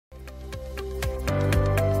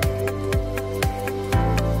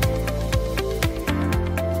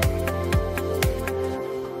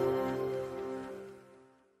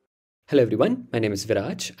Hello everyone, my name is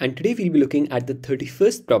Viraj and today we'll be looking at the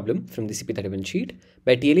 31st problem from the CP-31 sheet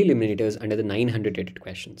by TLE Eliminators under the 900 rated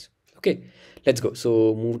questions. Okay, let's go.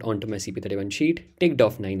 So moved on to my CP-31 sheet, ticked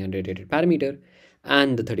off 900 rated parameter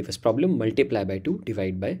and the 31st problem, multiply by 2,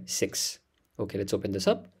 divide by 6. Okay, let's open this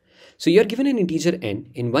up. So you're given an integer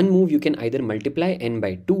n. In one move, you can either multiply n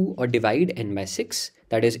by 2 or divide n by 6.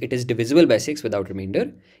 That is, it is divisible by 6 without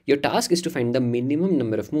remainder. Your task is to find the minimum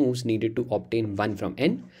number of moves needed to obtain 1 from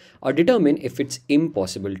n or determine if it's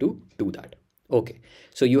impossible to do that. Okay,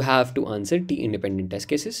 so you have to answer t independent test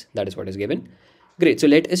cases. That is what is given. Great, so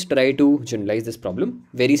let us try to generalize this problem.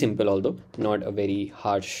 Very simple, although not a very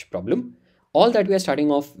harsh problem. All that we are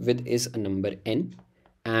starting off with is a number n.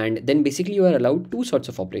 And then basically you are allowed two sorts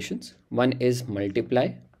of operations. One is multiply.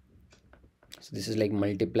 So this is like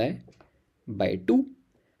multiply by 2.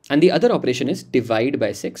 And the other operation is divide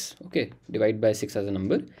by 6. Okay, divide by 6 as a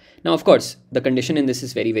number. Now, of course, the condition in this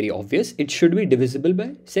is very, very obvious. It should be divisible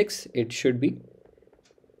by 6. It should be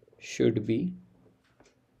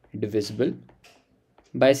divisible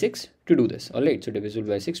by 6 to do this. All right, so divisible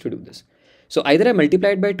by 6 to do this. So either I multiply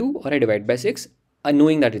it by 2 or I divide by 6,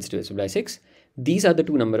 knowing that it's divisible by 6. These are the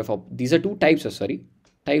two types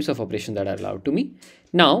of operations that are allowed to me.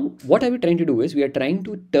 Now, what are we trying to do is we are trying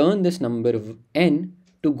to turn this number of n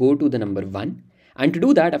to go to the number 1. And to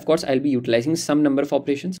do that, of course, I'll be utilizing some number of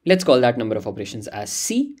operations. Let's call that number of operations as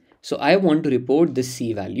c. So I want to report this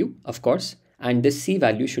c value, of course, and this c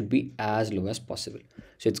value should be as low as possible.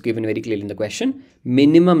 So it's given very clearly in the question,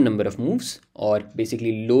 minimum number of moves or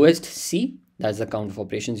basically lowest c, that's the count of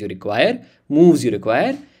operations you require, moves you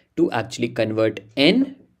require to actually convert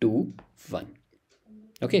n to 1.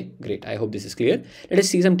 Okay, great. I hope this is clear. Let us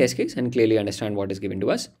see some test case and clearly understand what is given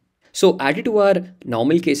to us. So added to our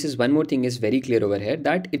normal cases, one more thing is very clear over here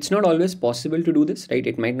that it's not always possible to do this, right?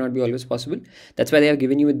 It might not be always possible. That's why they have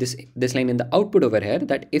given you with this line in the output over here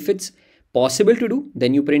that if it's possible to do,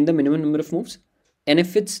 then you print the minimum number of moves. And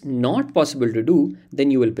if it's not possible to do,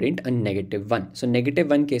 then you will print a -1. So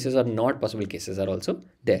 -1 cases or not possible cases are also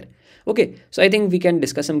there. Okay, so I think we can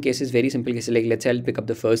discuss some cases, very simple cases. Like let's say I'll pick up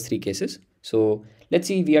the first 3 cases. So let's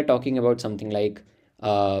see, we are talking about something like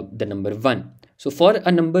the number 1. So for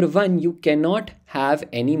a number 1, you cannot have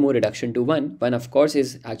any more reduction to 1. 1 of course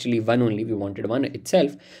is actually 1 only. We wanted 1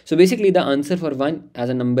 itself. So basically the answer for 1 as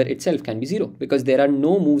a number itself can be 0 because there are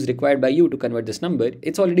no moves required by you to convert this number.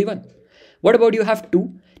 It's already 1. What about you have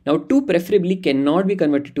 2? Now 2 preferably cannot be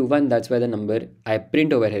converted to 1. That's why the number I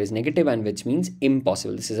print over here is -1, which means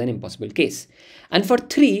impossible. This is an impossible case. And for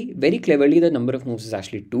 3, very cleverly, the number of moves is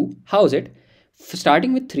actually 2. How is it?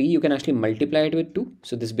 Starting with 3, you can actually multiply it with 2.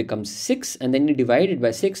 So this becomes 6 and then you divide it by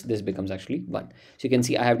 6. This becomes actually 1. So you can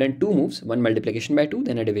see I have done 2 moves, one multiplication by 2,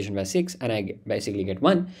 then a division by 6 and I basically get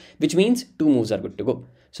 1, which means 2 moves are good to go.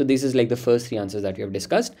 So this is like the first 3 answers that we have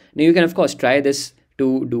discussed. Now you can of course try this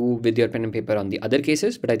to do with your pen and paper on the other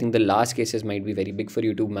cases, but I think the last cases might be very big for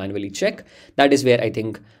you to manually check. That is where I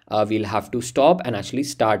think we'll have to stop and actually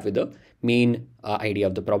start with the main idea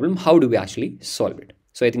of the problem. How do we actually solve it?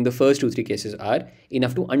 So I think the first 2-3 cases are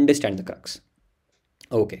enough to understand the crux.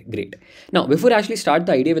 Okay, great. Now, before I actually start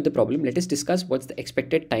the idea with the problem, let us discuss what's the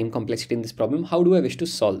expected time complexity in this problem. How do I wish to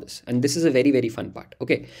solve this? And this is a very, very fun part.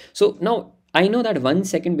 Okay, so now I know that 1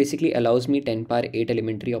 second basically allows me 10 power 8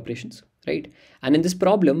 elementary operations, right? And in this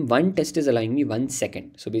problem, one test is allowing me 1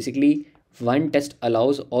 second. So basically, one test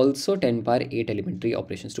allows also 10 power 8 elementary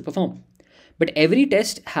operations to perform. But every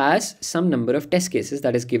test has some number of test cases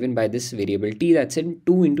that is given by this variable t that's in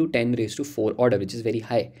 2 into 10 raised to 4 order, which is very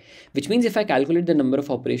high. Which means if I calculate the number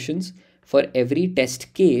of operations for every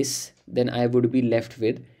test case, then I would be left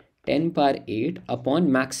with 10 power 8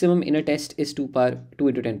 upon maximum in a test is 2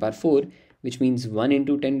 into 10 power 4, which means 1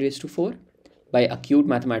 into 10 raised to 4. By acute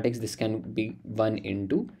mathematics, this can be 5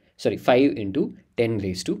 into 10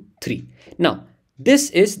 raised to 3. Now,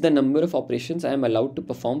 this is the number of operations I am allowed to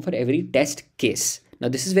perform for every test case. Now,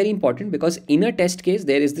 this is very important because in a test case,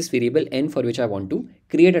 there is this variable n for which I want to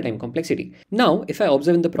create a time complexity. Now, if I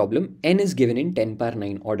observe in the problem, n is given in 10 power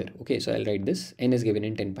 9 order. Okay, so I'll write this. N is given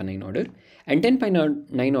in 10 power 9 order. And 10 power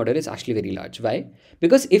 9 order is actually very large. Why?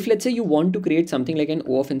 Because if let's say you want to create something like an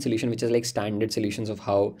O of n solution, which is like standard solutions of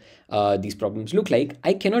how these problems look like,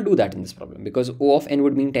 I cannot do that in this problem because O of n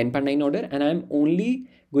would mean 10 power 9 order and I'm only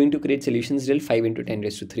going to create solutions till 5 into 10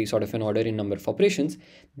 raised to 3 sort of an order in number of operations.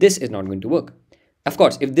 This is not going to work. Of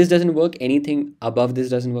course, if this doesn't work, anything above this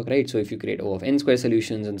doesn't work, right? So if you create O of n square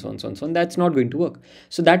solutions and so on, so on, so on, that's not going to work.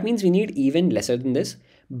 So that means we need even lesser than this.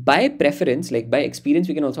 By preference, like by experience,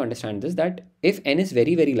 we can also understand this, that if n is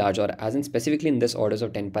very, very large, or as in specifically in this orders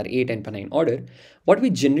of 10 power 8, 10 power 9 order, what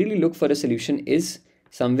we generally look for a solution is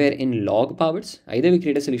somewhere in log powers. Either we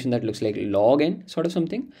create a solution that looks like log n sort of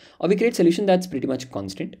something, or we create a solution that's pretty much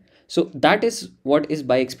constant. So that is what is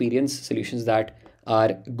by experience solutions that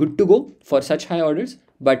are good to go for such high orders.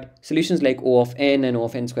 But solutions like O of n and O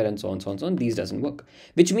of n square and so on, so on, so on, these doesn't work.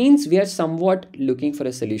 Which means we are somewhat looking for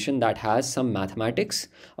a solution that has some mathematics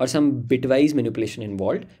or some bitwise manipulation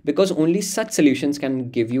involved, because only such solutions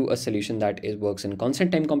can give you a solution that works in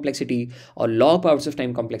constant time complexity or log powers of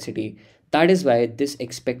time complexity. That is why this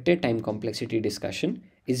expected time complexity discussion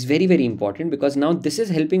is very, very important, because now this is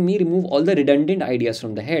helping me remove all the redundant ideas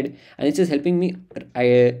from the head, and it's just helping me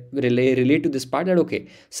relate to this part that, okay,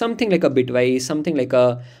 something like a bitwise, something like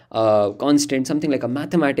a constant, something like a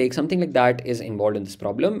mathematics, something like that is involved in this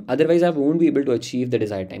problem. Otherwise, I won't be able to achieve the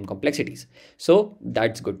desired time complexities. So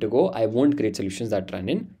that's good to go. I won't create solutions that run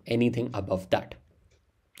in anything above that.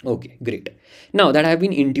 Okay, great. Now that I've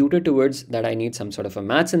been intuited towards that I need some sort of a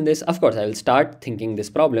maths in this, of course, I will start thinking this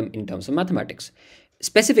problem in terms of mathematics.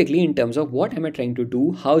 Specifically in terms of what am I trying to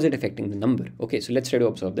do, how is it affecting the number? Okay, so let's try to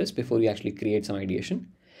observe this before we actually create some ideation.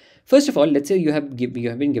 First of all, let's say you have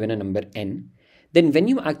been given a number n. Then when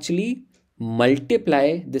you actually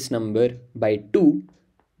multiply this number by 2,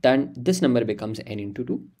 then this number becomes n into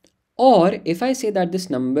 2. Or if I say that this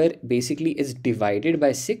number basically is divided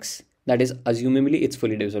by 6, that is, assumably it's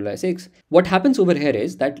fully divisible by 6. What happens over here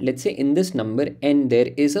is that, let's say in this number n, there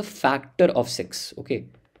is a factor of 6. Okay,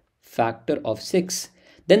 factor of 6.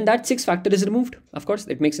 Then that 6 factor is removed. Of course,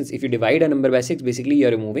 it makes sense. If you divide a number by 6, basically you're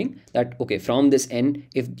removing that. Okay, from this n,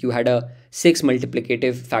 if you had a 6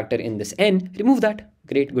 multiplicative factor in this n, remove that.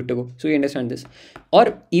 Great, good to go. So you understand this.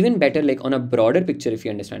 Or even better, like on a broader picture, if you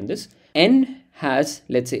understand this, n has,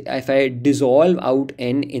 let's say, if I dissolve out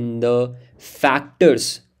n in the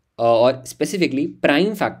factors, or specifically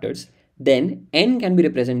prime factors, then n can be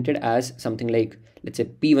represented as something like, let's say,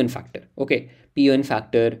 p1 factor. Okay, p1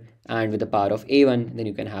 factor, and with the power of a1, then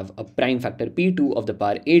you can have a prime factor p2 of the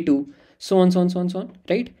power a2, so on, so on, so on, so on,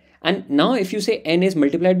 right? And now if you say n is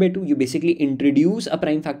multiplied by 2, you basically introduce a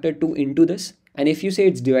prime factor 2 into this. And if you say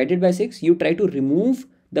it's divided by 6, you try to remove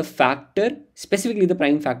the factor, specifically the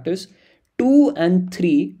prime factors 2 and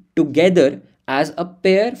 3 together as a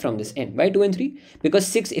pair from this n. Why 2 and 3? Because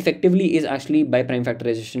 6 effectively is actually by prime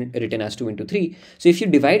factorization written as 2 into 3. So if you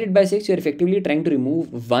divide it by 6, you're effectively trying to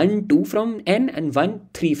remove 1 2 from n and 1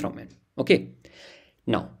 3 from n. Okay.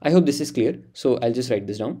 Now, I hope this is clear. So I'll just write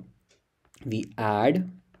this down. We add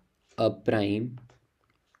a prime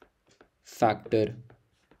factor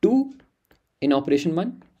 2 in operation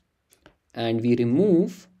 1, and we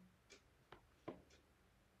remove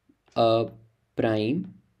a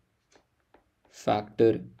prime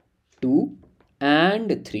factor 2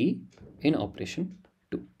 and 3 in operation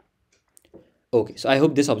 2. Okay, so I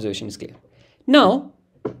hope this observation is clear. Now,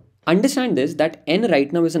 understand this, that n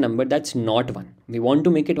right now is a number that's not 1. We want to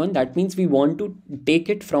make it 1. That means we want to take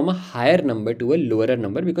it from a higher number to a lower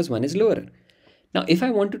number, because 1 is lower. Now, if I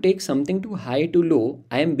want to take something to high to low,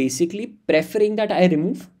 I am basically preferring that I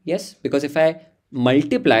remove. Yes, because if I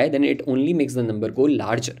multiply, then it only makes the number go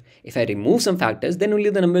larger. If I remove some factors, then only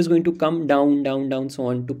the number is going to come down, down, down, so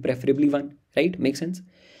on to preferably 1, right? Makes sense?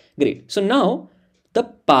 Great. So now the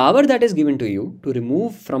power that is given to you to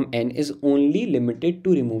remove from n is only limited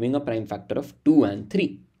to removing a prime factor of 2 and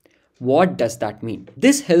 3. What does that mean?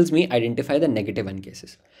 This helps me identify the negative 1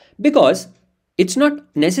 cases, because it's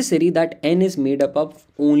not necessary that n is made up of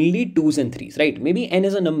only 2s and 3s, right? Maybe n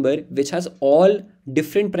is a number which has all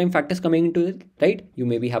different prime factors coming into it, right? You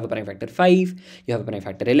maybe have a prime factor 5, you have a prime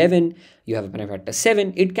factor 11, you have a prime factor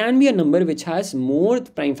 7. It can be a number which has more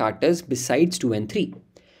prime factors besides 2 and 3.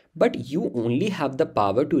 But you only have the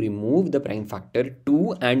power to remove the prime factor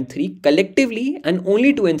 2 and 3 collectively, and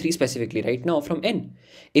only 2 and 3 specifically right now from n.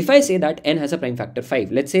 If I say that n has a prime factor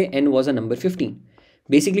 5, let's say n was a number 15.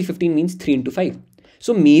 Basically 15 means 3 into 5.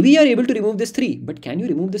 So maybe you are able to remove this 3, but can you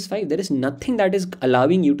remove this 5? There is nothing that is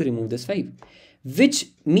allowing you to remove this 5, which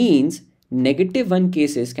means negative 1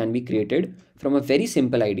 cases can be created from a very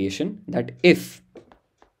simple ideation, that if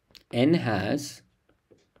n has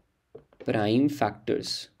prime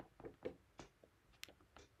factors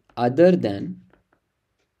other than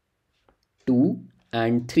 2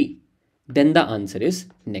 and 3, then the answer is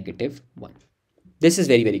negative 1. This is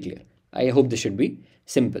very, very clear. I hope this should be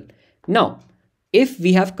simple. Now, if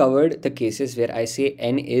we have covered the cases where I say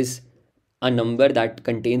n is a number that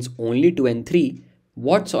contains only 2 and 3,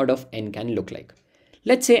 what sort of n can look like?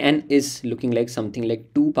 Let's say n is looking like something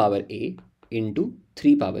like 2 power a into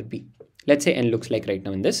 3 power b. Let's say n looks like right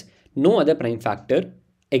now in this. No other prime factor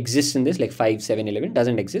exists in this, like 5, 7, 11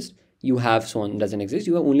 doesn't exist. You have so on doesn't exist.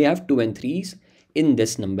 You only have 2 and 3s in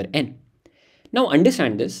this number n. Now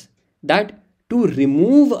understand this, that to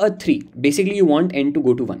remove a 3, basically you want n to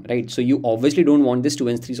go to 1, right? So you obviously don't want this 2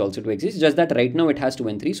 and 3s also to exist, just that right now it has 2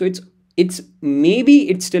 and 3. So it's maybe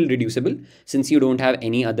it's still reducible since you don't have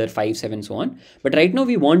any other 5, 7, so on. But right now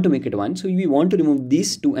we want to make it 1. So we want to remove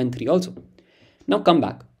these 2 and 3 also. Now come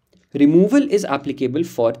back. Removal is applicable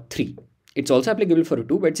for 3. It's also applicable for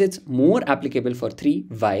 2, but it's more applicable for 3.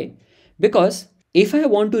 Why? Because if I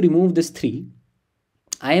want to remove this 3,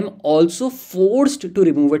 I am also forced to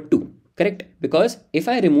remove a 2, correct? Because if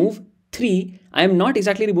I remove 3, I am not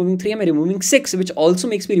exactly removing 3, I am removing 6, which also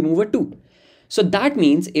makes me remove a 2. So that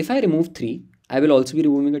means if I remove 3, I will also be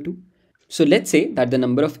removing a 2. So let's say that the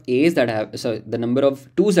number of A's that I have, so the number of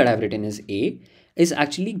 2's that I have written is A is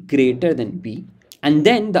actually greater than B. And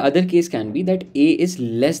then the other case can be that A is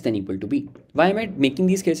less than equal to B. Why am I making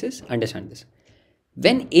these cases? Understand this.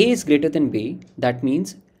 When A is greater than B, that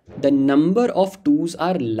means the number of 2's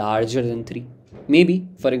are larger than 3. Maybe,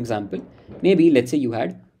 for example, maybe let's say you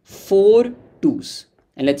had 4 2's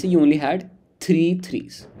and let's say you only had 3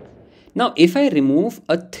 3's. Now, if I remove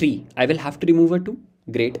a 3, I will have to remove a 2.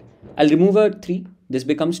 Great. I'll remove a 3. This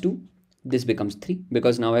becomes 2. This becomes 3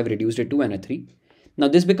 because now I've reduced it to and a 3. Now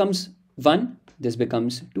this becomes 1. This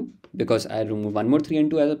becomes 2 because I remove one more 3 and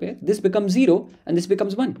 2 as a pair. This becomes 0 and this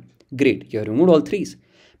becomes 1. Great. You have removed all 3's.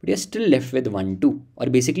 But you're still left with 1, 2 or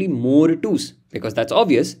basically more 2's because that's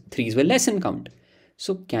obvious. 3's were less in count.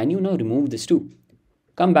 So can you now remove this 2?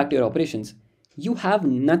 Come back to your operations. You have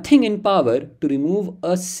nothing in power to remove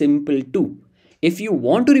a simple 2. If you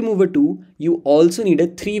want to remove a 2, you also need a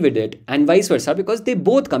 3 with it and vice versa because they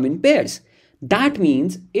both come in pairs. That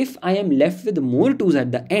means if I am left with more 2's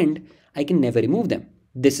at the end, I can never remove them.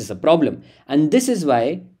 This is a problem. And this is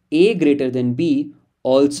why A greater than B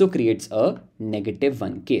also creates a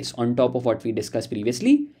 -1 case on top of what we discussed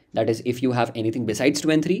previously. That is, if you have anything besides 2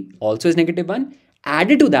 and 3 also is -1.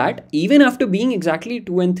 Added to that, even after being exactly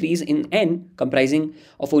 2 and 3's in n, comprising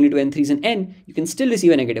of only 2 and 3's in n, you can still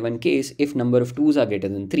receive a -1 case if number of 2's are greater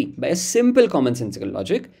than 3 by a simple commonsensical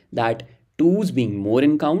logic that 2's being more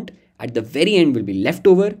in count, at the very end will be left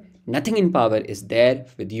over. Nothing in power is there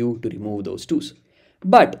with you to remove those 2's.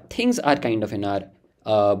 But things are kind of in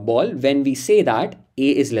our ball when we say that A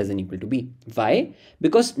is less than equal to B. Why?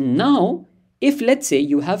 Because now, if let's say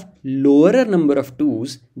you have lower number of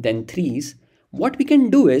 2's than 3's, what we can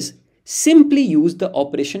do is simply use the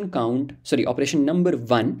operation number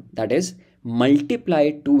 1, that is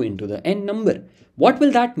multiply 2 into the n number. What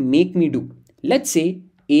will that make me do? Let's say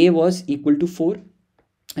A was equal to 4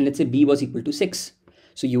 and let's say B was equal to 6.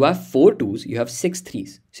 So you have 4 2's, you have 6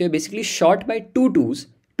 3's. So you're basically short by 2 2's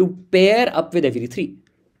to pair up with every 3.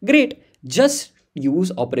 Great. Just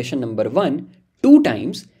use operation number 1 2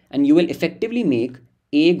 times and you will effectively make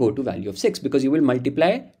A go to value of 6 because you will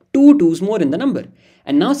multiply 2 2's more in the number.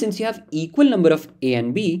 And now since you have equal number of A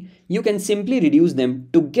and B, you can simply reduce them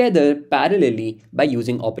together parallelly by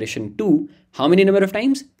using operation 2. How many number of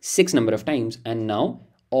times? 6 number of times. And now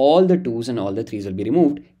all the 2's and all the 3's will be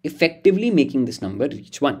removed, effectively making this number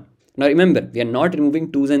reach 1. Now remember, we are not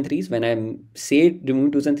removing 2's and 3's. When I say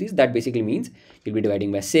removing 2's and 3's, that basically means you'll be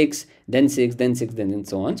dividing by 6, then 6, then 6, then and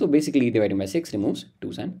so on. So basically dividing by 6 removes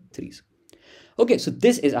 2's and 3's. Okay, so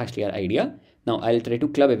this is actually our idea. Now I'll try to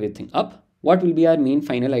club everything up. What will be our main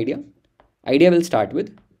final idea? Idea will start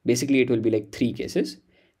with, basically it will be like 3 cases.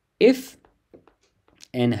 If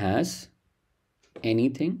n has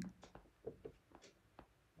anything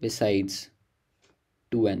besides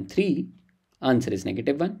 2 and 3, answer is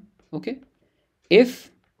 -1. Okay.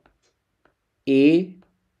 If A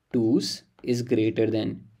 2's is greater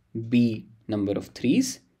than B number of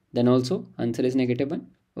 3's, then also answer is -1.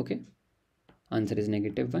 Okay. Answer is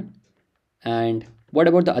 -1. And what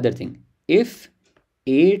about the other thing? If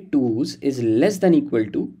A 2's is less than equal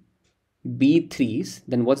to B 3's,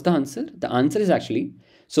 then what's the answer? The answer is actually,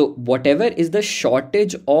 so whatever is the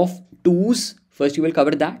shortage of 2's, first you will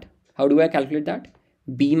cover that. How do I calculate that?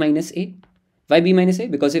 B minus A. Why B minus A?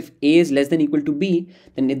 Because if A is less than equal to B,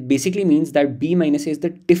 then it basically means that B minus A is the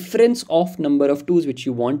difference of number of 2's which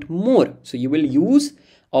you want more. So you will use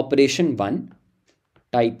operation 1,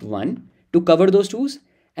 type 1 to cover those 2's,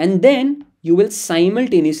 and then you will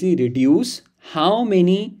simultaneously reduce how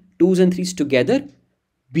many 2's and 3's together?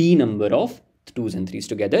 B number of 2's and 3's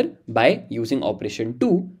together by using operation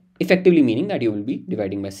 2, effectively meaning that you will be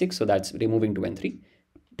dividing by 6. So that's removing 2 and 3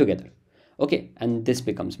 together. Okay, and this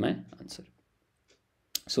becomes my answer.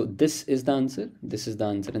 So this is the answer, this is the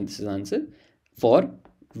answer, and this is the answer for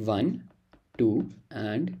 1, 2,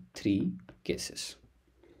 and 3 cases.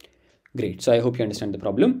 Great. So I hope you understand the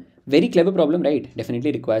problem. Very clever problem, right?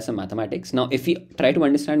 Definitely requires some mathematics. Now, if we try to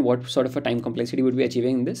understand what sort of a time complexity would be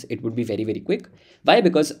achieving in this, it would be very, very quick. Why?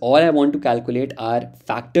 Because all I want to calculate are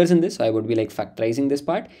factors in this. So I would be like factorizing this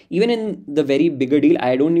part. Even in the very bigger deal,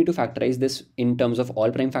 I don't need to factorize this in terms of all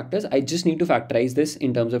prime factors. I just need to factorize this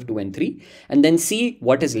in terms of 2 and 3 and then see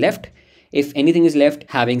what is left. If anything is left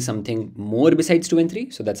having something more besides 2 and 3,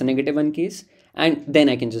 so that's a -1 case. And then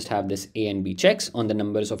I can just have this A and B checks on the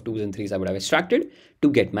numbers of 2s and 3s I would have extracted to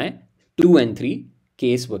get my 2 and 3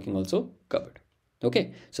 case working also covered. Okay,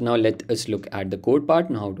 so now let us look at the code part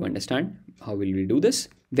and how to understand how will we do this.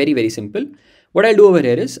 Very, very simple. What I'll do over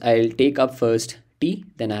here is I'll take up first t,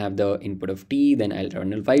 then I have the input of t, then I'll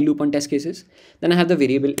run a while loop on test cases, then I have the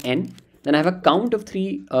variable n, then I have a count of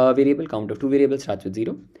 3 variable, count of 2 variables starts with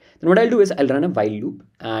 0. Then what I'll do is I'll run a while loop,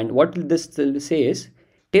 and what this will say is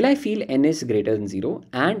till I feel n is greater than 0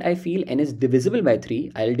 and I feel n is divisible by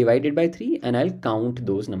 3, I'll divide it by 3 and I'll count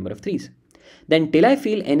those number of 3s. Then till I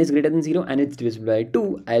feel n is greater than 0 and it's divisible by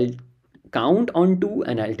 2, I'll count on 2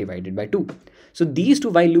 and I'll divide it by 2. So these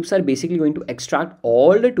two while loops are basically going to extract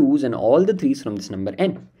all the 2s and all the 3s from this number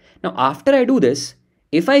n. Now after I do this,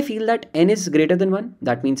 if I feel that n is greater than 1,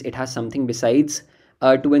 that means it has something besides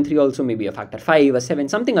 2 and 3 also, maybe a factor 5 or 7,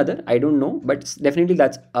 something other, I don't know, but definitely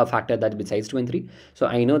that's a factor that's besides 2 and 3. So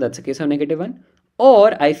I know that's a case of -1. Or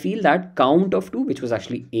I feel that count of 2, which was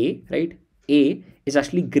actually a, right? A is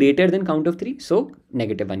actually greater than count of 3, so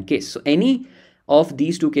 -1 case. So any of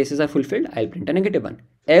these two cases are fulfilled, I'll print a -1.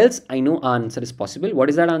 Else I know our answer is possible. What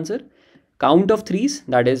is that answer? Count of 3s,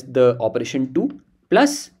 that is the operation 2,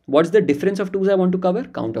 plus what's the difference of 2s I want to cover?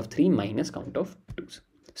 Count of 3 minus count of 2s.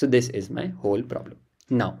 So this is my whole problem.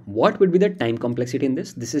 Now, what would be the time complexity in this?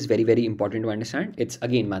 This is very, very important to understand. It's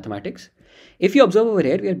again mathematics. If you observe over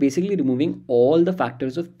here, we are basically removing all the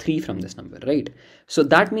factors of 3 from this number, right? So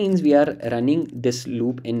that means we are running this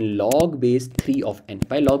loop in log base 3 of n.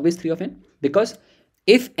 Why log base 3 of n? Because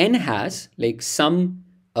if n has like some,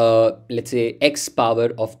 let's say x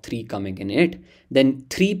power of 3 coming in it, then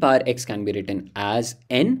 3 power x can be written as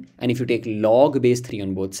n. And if you take log base 3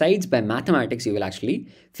 on both sides, by mathematics, you will actually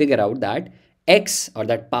figure out that x, or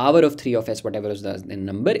that power of 3 of s, whatever is the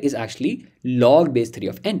number, is actually log base 3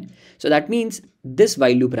 of n. So that means this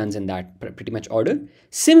while loop runs in that pretty much order.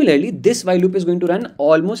 Similarly, this while loop is going to run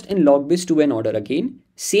almost in log base 2n order again.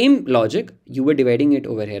 Same logic, you were dividing it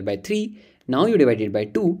over here by 3. Now you divide it by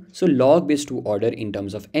 2. So log base 2 order in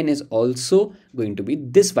terms of n is also going to be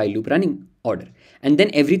this while loop running order. And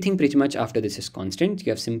then everything pretty much after this is constant.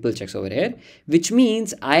 You have simple checks over here, which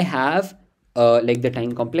means I have like the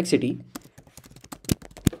time complexity.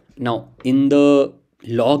 Now, in the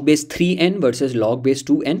log base 3n versus log base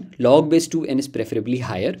 2n, log base 2n is preferably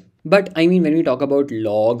higher. But I mean, when we talk about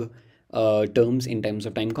log terms in terms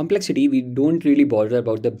of time complexity, we don't really bother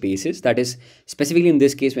about the bases. That is specifically in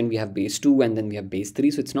this case when we have base 2 and then we have base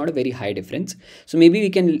 3. So it's not a very high difference. So maybe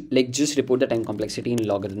we can like just report the time complexity in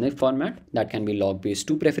logarithmic format. That can be log base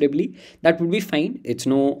 2 preferably. That would be fine. It's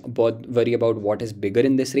no worry about what is bigger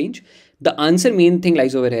in this range. The answer main thing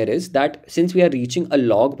lies over here is that since we are reaching a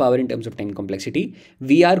log power in terms of time complexity,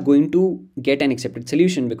 we are going to get an accepted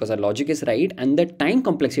solution because our logic is right and the time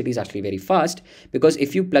complexity is actually very fast, because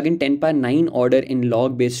if you plug in 10 power 9 order in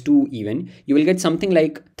log base 2 even, you will get something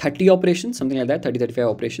like 30 operations, something like that, 30-35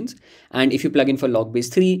 operations. And if you plug in for log base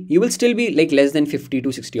 3, you will still be like less than 50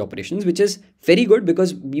 to 60 operations, which is very good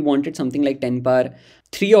because we wanted something like 10 power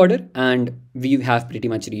 3 order and we have pretty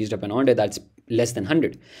much reached up an order that's less than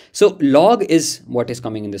 100. So log is what is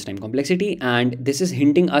coming in this time complexity, and this is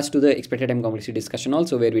hinting us to the expected time complexity discussion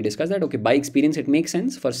also, where we discuss that okay, by experience it makes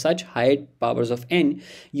sense for such high powers of n,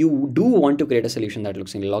 you do want to create a solution that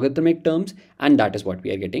looks in logarithmic terms, and that is what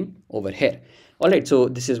we are getting over here. Alright, so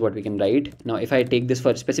this is what we can write. Now if I take this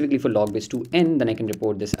for specifically for log base 2n, then I can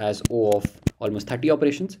report this as O of almost 30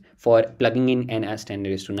 operations for plugging in n as 10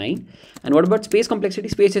 raised to 9. And what about space complexity?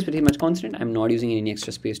 Space is pretty much constant. I'm not using any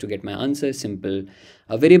extra space to get my answer. Simple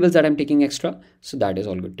variables that I'm taking extra. So that is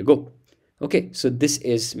all good to go. Okay, so this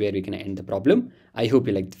is where we can end the problem. I hope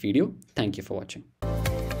you liked the video. Thank you for watching.